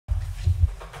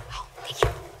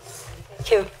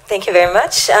Thank you very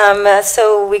much.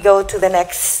 So we go to the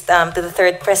next, to the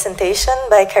third presentation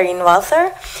by Karine Walther,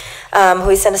 who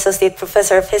is an associate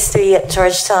professor of history at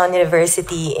Georgetown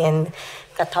University in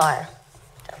Qatar.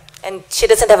 And she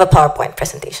doesn't have a PowerPoint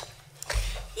presentation.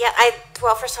 Yeah,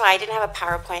 well, first of all, I didn't have a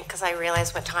PowerPoint because I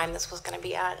realized what time this was going to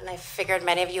be at, and I figured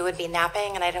many of you would be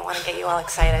napping, and I didn't want to get you all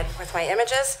excited with my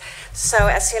images. So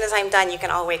as soon as I'm done, you can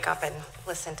all wake up and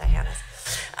listen to Hannah's.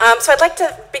 So I'd like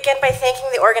to begin by thanking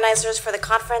the organizers for the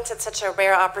conference. It's such a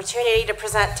rare opportunity to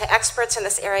present to experts in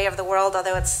this area of the world,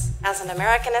 although it's as an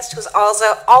Americanist who's also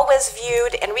always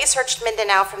viewed and researched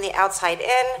Mindanao from the outside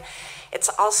in, it's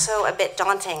also a bit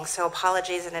daunting, so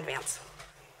apologies in advance.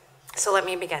 So let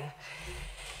me begin.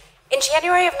 In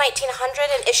January of 1900,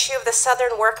 an issue of the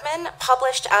Southern Workman,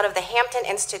 published out of the Hampton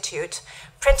Institute,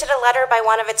 printed a letter by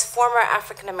one of its former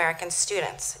African-American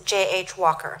students, J.H.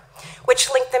 Walker,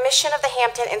 which linked the mission of the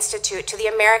Hampton Institute to the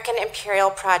American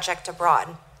Imperial project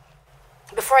abroad.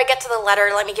 Before I get to the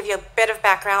letter, let me give you a bit of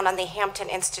background on the Hampton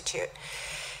Institute.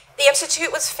 The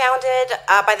Institute was founded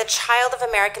by the child of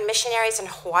American missionaries in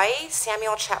Hawaii,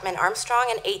 Samuel Chapman Armstrong,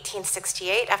 in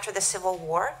 1868 after the Civil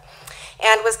War,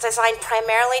 and was designed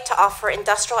primarily to offer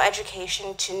industrial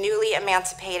education to newly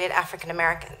emancipated African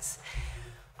Americans.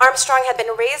 Armstrong had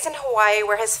been raised in Hawaii,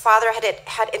 where his father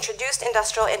had introduced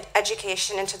industrial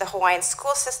education into the Hawaiian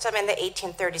school system in the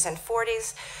 1830s and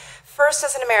 40s, first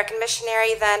as an American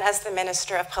missionary, then as the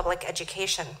Minister of Public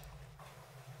Education.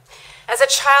 As a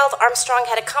child, Armstrong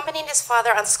had accompanied his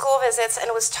father on school visits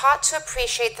and was taught to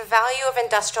appreciate the value of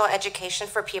industrial education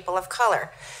for people of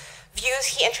color, views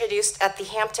he introduced at the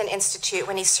Hampton Institute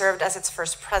when he served as its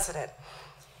first president.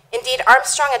 Indeed,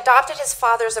 Armstrong adopted his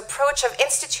father's approach of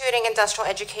instituting industrial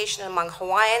education among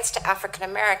Hawaiians to African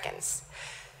Americans,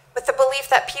 with the belief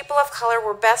that people of color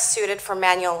were best suited for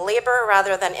manual labor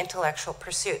rather than intellectual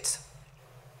pursuits.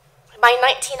 By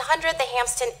 1900,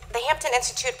 the Hampton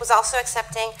Institute was also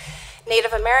accepting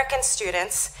Native American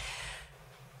students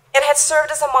and had served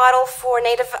as a model for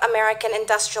Native American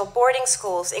industrial boarding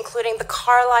schools, including the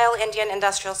Carlisle Indian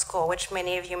Industrial School, which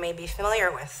many of you may be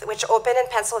familiar with, which opened in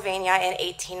Pennsylvania in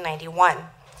 1891.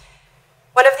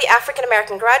 One of the African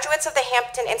American graduates of the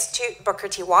Hampton Institute, Booker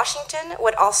T. Washington,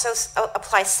 would also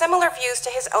apply similar views to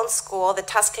his own school, the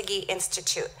Tuskegee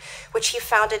Institute, which he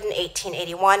founded in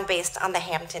 1881 based on the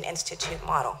Hampton Institute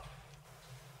model.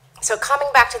 So coming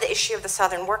back to the issue of the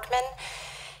Southern workman,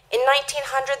 in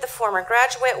 1900, the former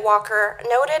graduate, Walker,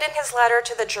 noted in his letter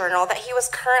to the Journal that he was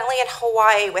currently in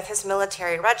Hawaii with his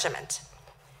military regiment.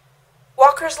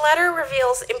 Walker's letter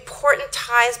reveals important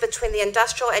ties between the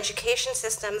industrial education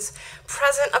systems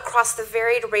present across the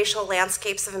varied racial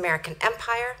landscapes of American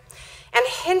empire, and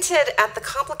hinted at the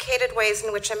complicated ways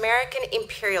in which American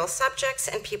imperial subjects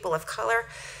and people of color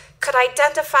could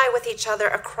identify with each other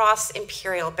across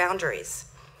imperial boundaries.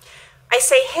 I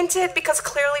say hinted because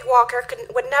clearly Walker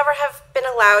would never have been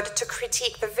allowed to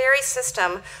critique the very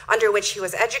system under which he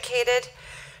was educated,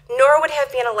 nor would have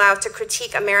been allowed to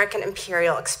critique American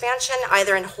imperial expansion,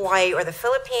 either in Hawaii or the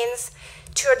Philippines,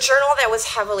 to a journal that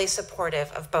was heavily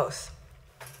supportive of both.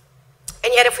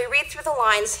 And yet, if we read through the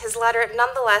lines, his letter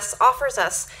nonetheless offers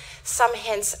us some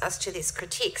hints as to these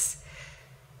critiques.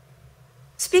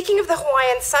 Speaking of the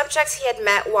Hawaiian subjects he had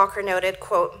met, Walker noted,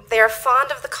 quote, "They are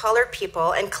fond of the colored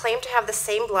people and claim to have the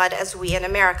same blood as we in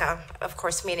America," of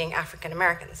course meaning African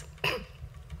Americans.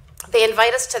 "They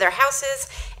invite us to their houses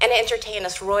and entertain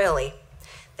us royally.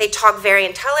 They talk very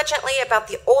intelligently about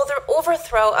the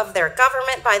overthrow of their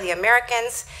government by the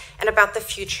Americans and about the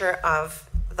future of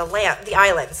the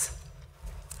islands."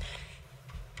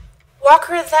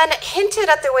 Walker then hinted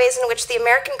at the ways in which the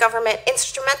American government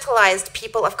instrumentalized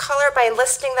people of color by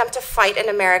enlisting them to fight in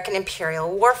American imperial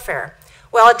warfare,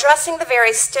 while addressing the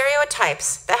very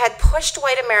stereotypes that had pushed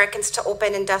white Americans to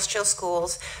open industrial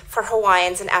schools for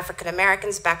Hawaiians and African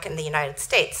Americans back in the United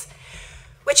States,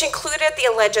 which included the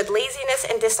alleged laziness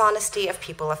and dishonesty of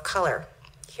people of color.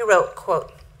 He wrote,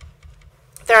 quote,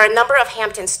 "There are a number of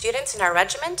Hampton students in our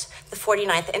regiment, the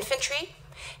 49th Infantry,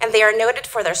 and they are noted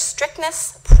for their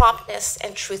strictness, promptness,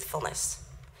 and truthfulness.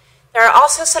 There are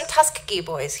also some Tuskegee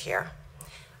boys here.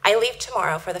 I leave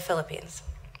tomorrow for the Philippines."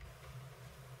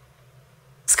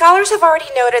 Scholars have already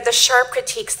noted the sharp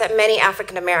critiques that many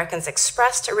African Americans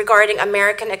expressed regarding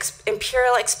American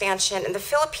imperial expansion in the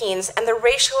Philippines and the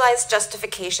racialized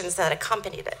justifications that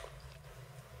accompanied it.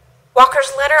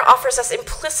 Walker's letter offers us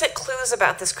implicit clues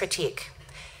about this critique.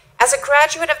 As a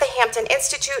graduate of the Hampton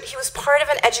Institute, he was part of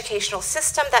an educational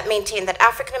system that maintained that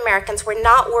African Americans were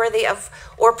not worthy of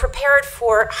or prepared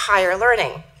for higher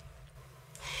learning.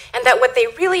 and that what they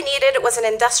really needed was an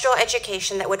industrial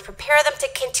education that would prepare them to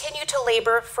continue to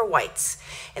labor for whites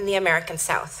in the American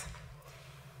South.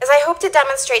 As I hope to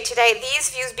demonstrate today, these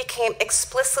views became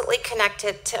explicitly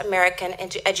connected to American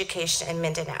education in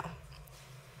Mindanao.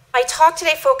 My talk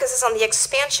today focuses on the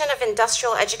expansion of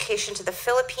industrial education to the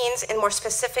Philippines, and more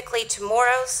specifically to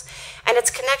Moros, and its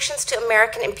connections to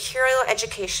American imperial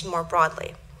education more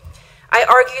broadly. I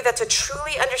argue that to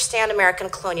truly understand American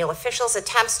colonial officials'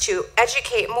 attempts to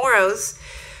educate Moros,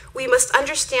 we must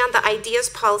understand the ideas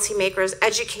policymakers,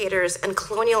 educators, and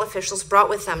colonial officials brought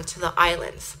with them to the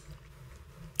islands.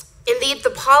 Indeed, the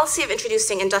policy of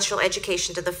introducing industrial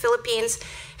education to the Philippines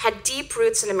had deep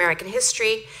roots in American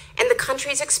history and the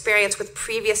country's experience with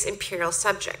previous imperial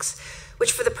subjects,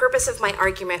 which for the purpose of my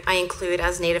argument, I include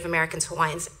as Native Americans,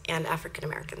 Hawaiians, and African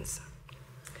Americans.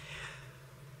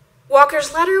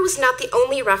 Walker's letter was not the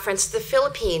only reference to the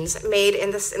Philippines made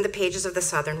in the pages of the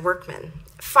Southern Workman.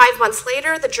 5 months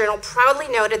later, the journal proudly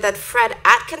noted that Fred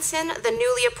Atkinson, the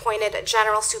newly appointed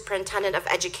General Superintendent of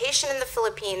Education in the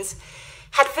Philippines,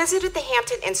 had visited the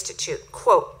Hampton Institute,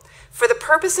 quote, for the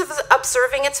purpose of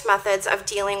observing its methods of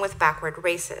dealing with backward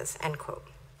races, end quote.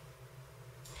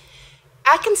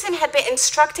 Atkinson had been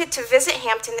instructed to visit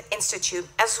Hampton Institute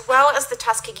as well as the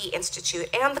Tuskegee Institute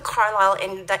and the Carlisle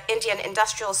Indian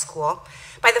Industrial School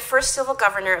by the first civil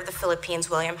governor of the Philippines,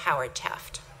 William Howard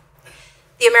Taft.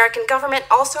 The American government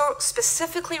also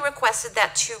specifically requested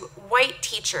that 2 white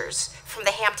teachers from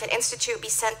the Hampton Institute be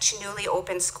sent to newly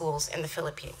opened schools in the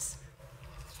Philippines.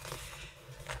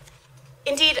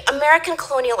 Indeed, American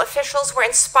colonial officials were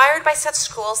inspired by such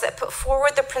schools that put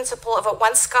forward the principle of what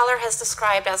one scholar has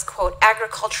described as, quote,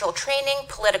 agricultural training,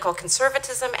 political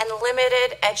conservatism, and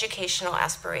limited educational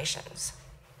aspirations.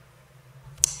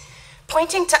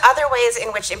 Pointing to other ways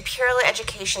in which imperial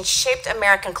education shaped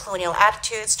American colonial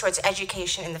attitudes towards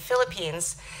education in the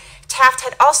Philippines, Taft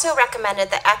had also recommended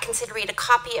that Atkinson read a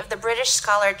copy of the British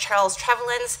scholar Charles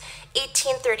Trevelyan's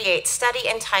 1838 study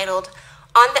entitled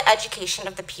On the Education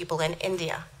of the People in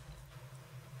India.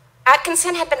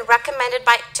 Atkinson had been recommended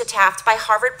to Taft by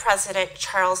Harvard President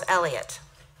Charles Eliot.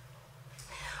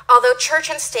 Although church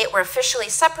and state were officially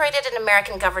separated in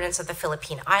American governance of the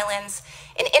Philippine Islands,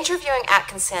 in interviewing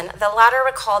Atkinson, the latter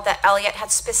recalled that Eliot had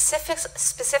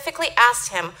specifically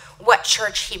asked him what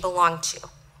church he belonged to.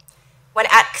 When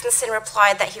Atkinson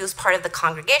replied that he was part of the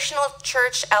Congregational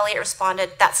Church, Eliot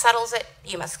responded, "That settles it,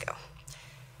 you must go."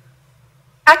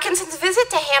 Atkinson's visit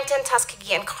to Hampton,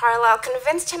 Tuskegee, and Carlisle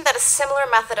convinced him that a similar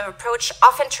method of approach,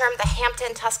 often termed the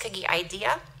Hampton-Tuskegee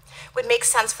idea, would make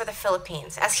sense for the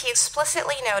Philippines, as he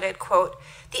explicitly noted, quote,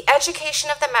 "The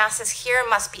education of the masses here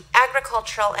must be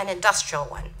agricultural and industrial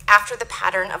one, after the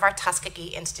pattern of our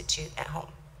Tuskegee Institute at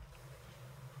home."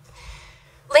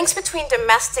 Links between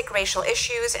domestic racial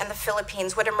issues and the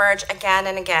Philippines would emerge again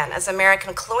and again as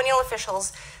American colonial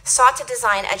officials sought to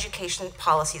design education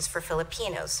policies for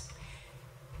Filipinos.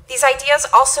 These ideas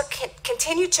also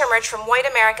continued to emerge from white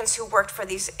Americans who worked for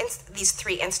these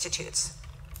 3 institutes.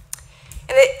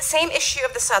 In the same issue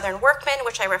of the Southern Workman,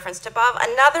 which I referenced above,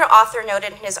 another author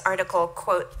noted in his article,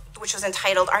 quote, which was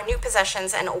entitled Our New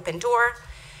Possessions and Open Door,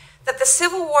 that the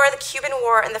Civil War, the Cuban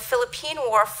War, and the Philippine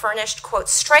War furnished, quote,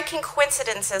 striking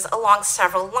coincidences along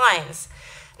several lines,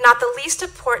 not the least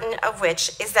important of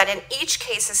which is that in each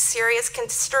case a serious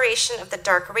consideration of the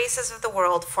dark races of the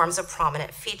world forms a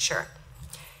prominent feature.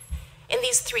 In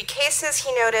these 3 cases,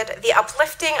 he noted, the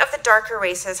uplifting of the darker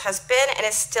races has been and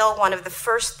is still one of the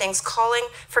first things calling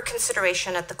for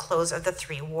consideration at the close of the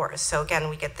 3 wars. So again,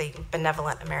 we get the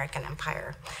benevolent American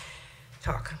empire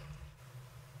talk.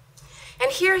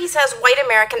 And here he says white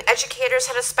American educators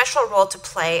had a special role to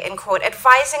play in, quote,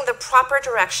 advising the proper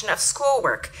direction of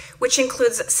schoolwork, which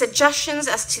includes suggestions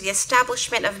as to the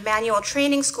establishment of manual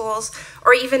training schools,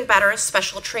 or even better,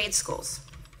 special trade schools.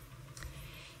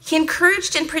 He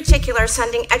encouraged, in particular,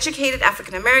 sending educated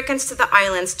African Americans to the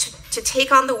islands to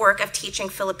take on the work of teaching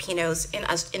Filipinos in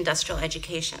industrial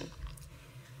education.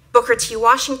 Booker T.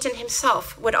 Washington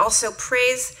himself would also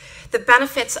praise the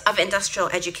benefits of industrial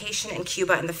education in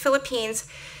Cuba and the Philippines,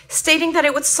 stating that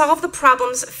it would solve the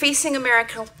problems facing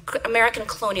American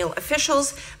colonial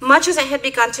officials, much as it had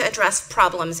begun to address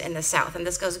problems in the South. And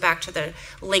this goes back to the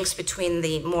links between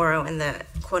the Moro and the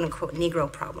quote-unquote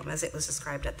Negro problem, as it was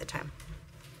described at the time.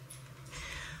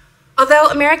 Although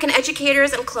American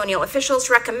educators and colonial officials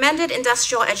recommended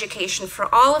industrial education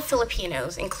for all of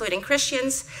Filipinos, including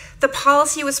Christians, the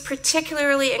policy was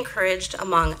particularly encouraged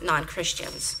among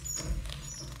non-Christians.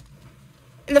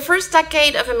 In the first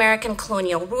decade of American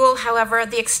colonial rule, however,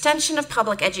 the extension of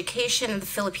public education in the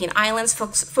Philippine Islands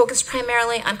focused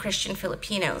primarily on Christian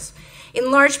Filipinos.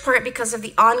 in large part because of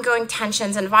the ongoing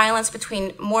tensions and violence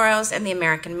between Moros and the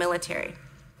American military.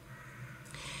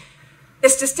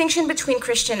 This distinction between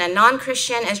Christian and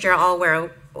non-Christian, as you're all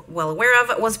well aware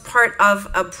of, was part of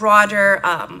a broader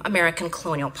American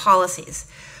colonial policies.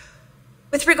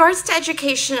 With regards to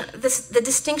education, the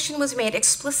distinction was made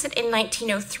explicit in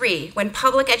 1903 when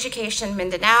public education in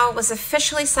Mindanao was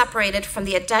officially separated from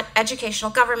the educational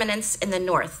governments in the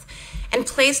north and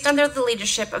placed under the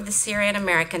leadership of the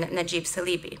Syrian-American Najib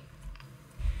Salibi.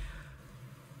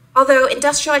 Although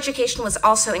industrial education was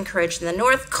also encouraged in the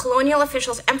north, colonial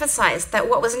officials emphasized that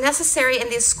what was necessary in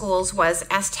these schools was,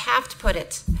 as Taft put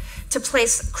it, to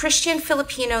place Christian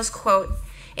Filipinos, quote,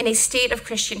 in a state of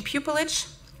Christian pupillage,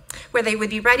 where they would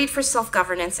be readied for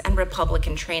self-governance and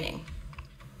Republican training.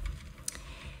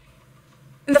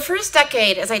 In the first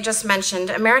decade, as I just mentioned,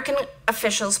 American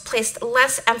officials placed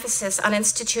less emphasis on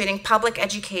instituting public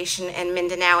education in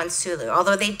Mindanao and Sulu,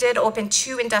 although they did open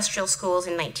 2 industrial schools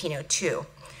in 1902.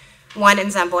 One in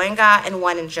Zamboanga and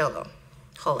one in Jolo.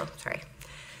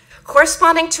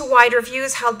 Corresponding to wider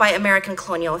views held by American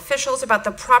colonial officials about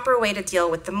the proper way to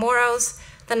deal with the Moros,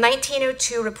 the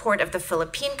 1902 report of the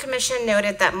Philippine Commission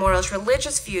noted that Moros'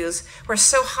 religious views were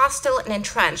so hostile and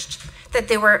entrenched that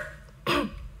they were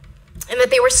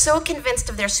so convinced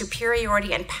of their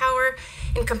superiority and power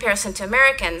in comparison to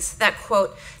Americans that,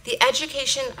 quote, the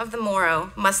education of the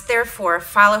Moro must therefore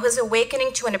follow his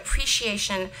awakening to an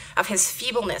appreciation of his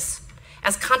feebleness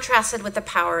as contrasted with the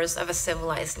powers of a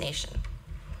civilized nation.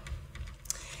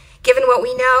 Given what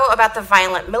we know about the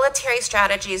violent military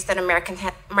strategies that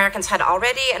Americans had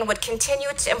already and would continue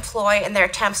to employ in their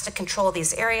attempts to control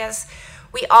these areas,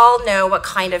 we all know what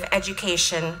kind of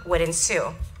education would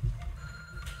ensue.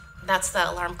 That's the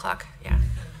alarm clock, yeah.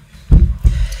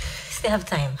 Still have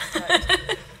time.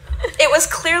 It was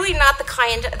clearly not the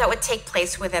kind that would take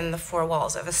place within the 4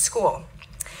 walls of a school.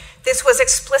 This was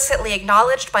explicitly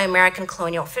acknowledged by American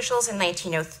colonial officials in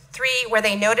 1903, where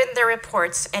they noted in their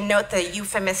reports, and note the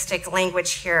euphemistic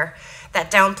language here that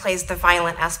downplays the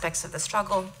violent aspects of the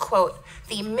struggle, quote,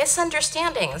 the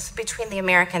misunderstandings between the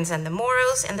Americans and the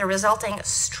Moros and the resulting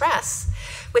stress,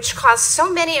 which caused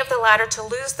so many of the latter to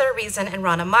lose their reason and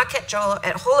run amok at Jolo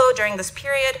during this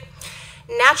period,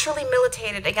 naturally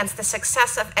militated against the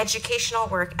success of educational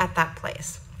work at that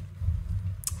place.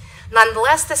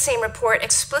 Nonetheless, the same report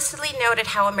explicitly noted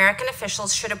how American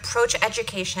officials should approach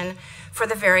education for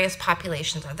the various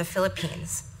populations of the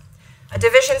Philippines. A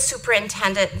division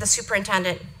superintendent, the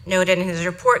superintendent noted in his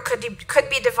report, could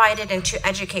be divided into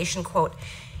education, quote,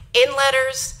 in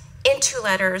letters, into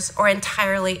letters, or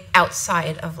entirely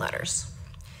outside of letters.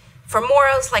 For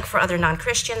Moros, like for other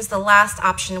non-Christians, the last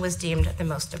option was deemed the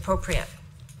most appropriate.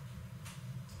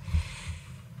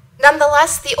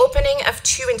 Nonetheless, the opening of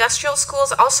 2 industrial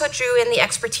schools also drew in the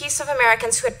expertise of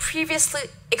Americans who had previously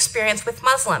experienced with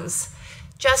Muslims,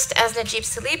 just as Najib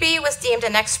Salibi was deemed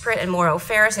an expert in Moro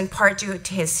affairs in part due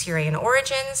to his Syrian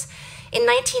origins. In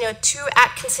 1902,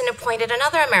 Atkinson appointed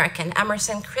another American,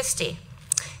 Emerson Christie,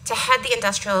 to head the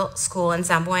industrial school in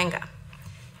Zamboanga.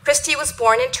 Christie was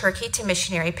born in Turkey to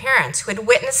missionary parents who had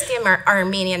witnessed the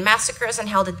Armenian massacres and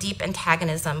held a deep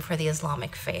antagonism for the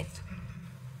Islamic faith.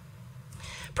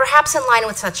 Perhaps in line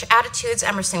with such attitudes,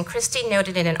 Emerson Christie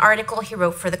noted in an article he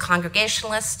wrote for the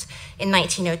Congregationalist in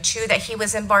 1902 that he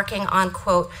was embarking on,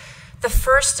 quote, the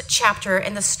first chapter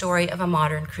in the story of a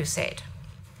modern crusade.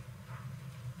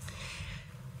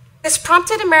 This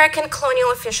prompted American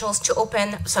colonial officials to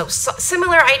open,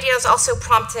 similar ideas also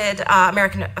prompted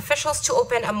American officials to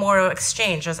open a Moro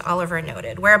exchange, as Oliver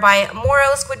noted, whereby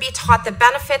Moros would be taught the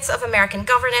benefits of American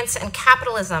governance and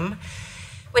capitalism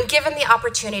when given the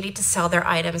opportunity to sell their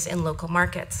items in local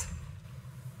markets.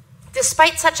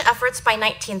 Despite such efforts, by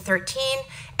 1913,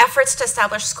 efforts to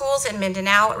establish schools in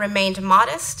Mindanao remained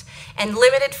modest, and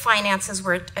limited finances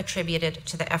were attributed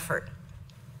to the effort.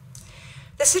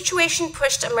 The situation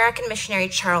pushed American missionary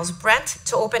Charles Brent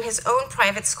to open his own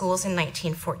private schools in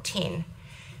 1914.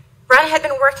 Brent had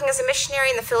been working as a missionary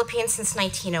in the Philippines since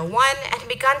 1901 and had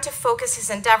begun to focus his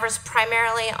endeavors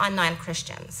primarily on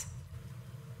non-Christians.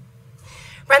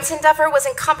 Brent's endeavor was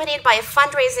accompanied by a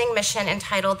fundraising mission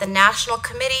entitled the National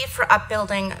Committee for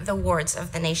Upbuilding the Wards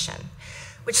of the Nation,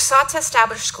 which sought to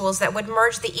establish schools that would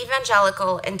merge the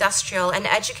evangelical, industrial, and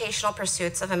educational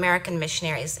pursuits of American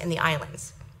missionaries in the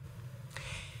islands.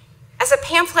 As a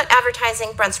pamphlet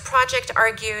advertising Brent's project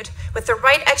argued, with the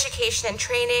right education and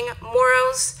training,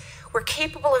 Moros were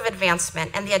capable of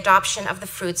advancement and the adoption of the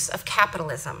fruits of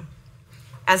capitalism.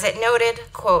 As it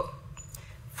noted, quote,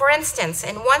 for instance,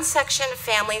 in one section,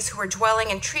 families who were dwelling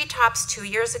in treetops 2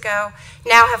 years ago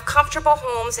now have comfortable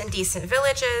homes in decent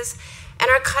villages, and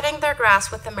are cutting their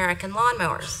grass with American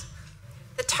lawnmowers.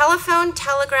 The telephone,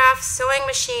 telegraph, sewing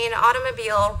machine,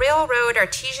 automobile, railroad,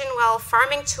 artesian well,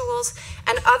 farming tools,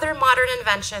 and other modern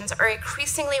inventions are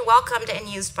increasingly welcomed and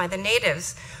used by the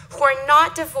natives, who are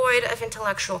not devoid of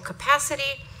intellectual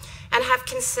capacity and have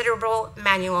considerable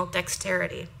manual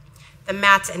dexterity. The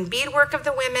mats and beadwork of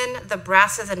the women, the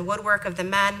brasses and woodwork of the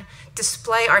men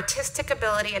display artistic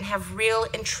ability and have real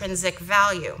intrinsic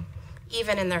value,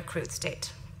 even in their crude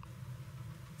state.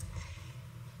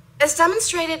 As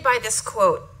demonstrated by this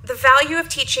quote, the value of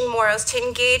teaching Moros to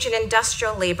engage in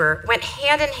industrial labor went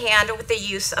hand in hand with the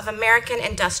use of American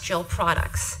industrial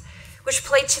products, which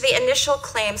played to the initial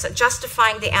claims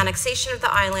justifying the annexation of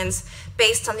the islands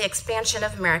based on the expansion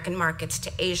of American markets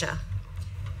to Asia.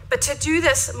 But to do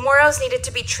this, Moros needed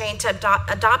to be trained to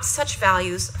adopt such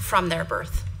values from their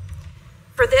birth.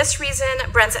 For this reason,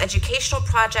 Brent's educational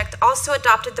project also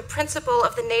adopted the principle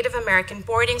of the Native American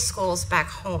boarding schools back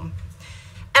home,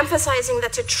 emphasizing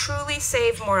that to truly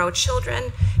save Moro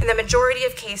children, in the majority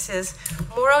of cases,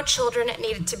 Moro children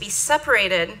needed to be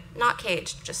separated, not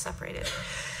caged, just separated,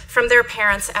 from their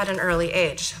parents at an early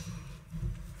age.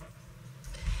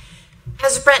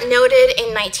 As Brent noted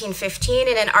in 1915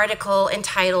 in an article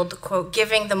entitled, quote,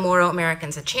 "Giving the Moro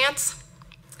Americans a Chance,"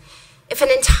 if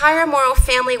an entire Moro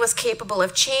family was capable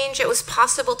of change, it was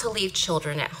possible to leave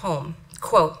children at home.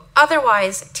 Quote,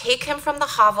 "Otherwise, take him from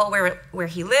the hovel where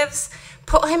he lives,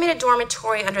 put him in a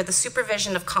dormitory under the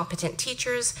supervision of competent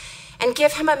teachers, and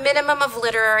give him a minimum of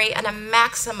literary and a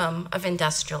maximum of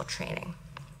industrial training."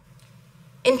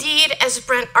 Indeed, as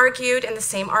Brent argued in the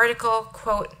same article,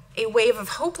 quote, "A wave of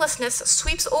hopelessness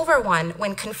sweeps over one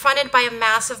when confronted by a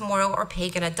mass of Moro or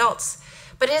pagan adults,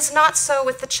 but it is not so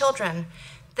with the children.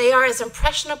 They are as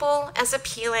impressionable, as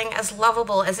appealing, as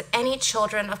lovable as any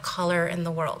children of color in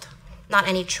the world." Not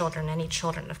any children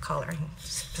of color, he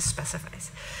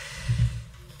specifies.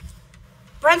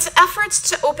 Brent's efforts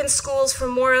to open schools for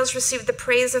Moros received the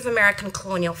praise of American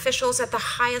colonial officials at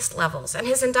the highest levels, and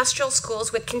his industrial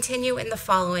schools would continue in the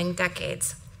following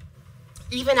decades,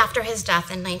 even after his death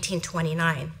in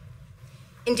 1929.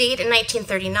 Indeed, in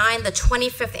 1939, the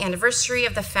 25th anniversary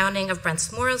of the founding of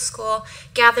Brent's Moro School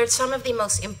gathered some of the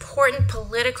most important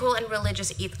political and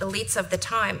religious elites of the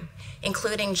time,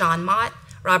 including John Mott,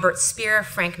 Robert Speer,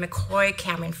 Frank McCoy,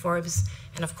 Cameron Forbes,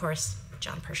 and of course,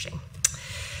 John Pershing.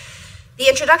 The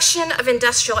introduction of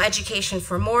industrial education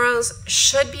for Moros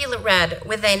should be read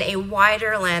within a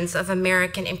wider lens of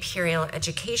American imperial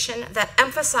education that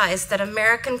emphasized that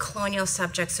American colonial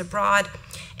subjects abroad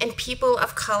and people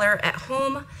of color at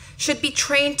home should be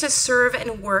trained to serve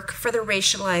and work for the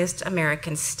racialized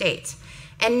American state,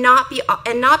 and not be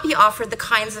offered the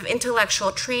kinds of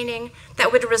intellectual training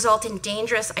that would result in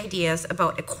dangerous ideas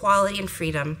about equality and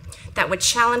freedom that would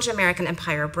challenge American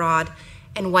empire abroad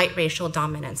and white racial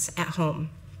dominance at home.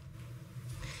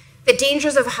 The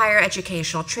dangers of higher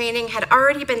educational training had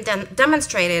already been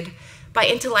demonstrated by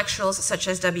intellectuals such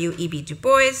as W.E.B. Du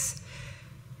Bois,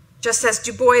 just as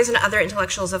Du Bois and other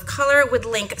intellectuals of color would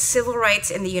link civil rights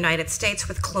in the United States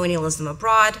with colonialism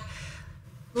abroad.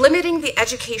 Limiting the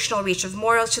educational reach of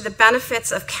Moros to the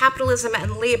benefits of capitalism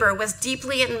and labor was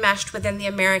deeply enmeshed within the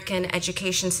American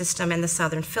education system in the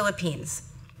southern Philippines,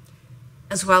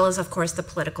 as well as, of course, the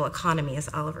political economy, as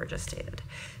Oliver just stated,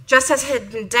 just as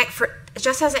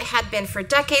it had been for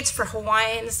decades for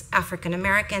Hawaiians, African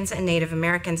Americans, and Native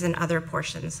Americans in other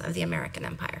portions of the American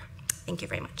empire. Thank you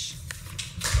very much.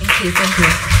 Thank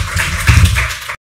you.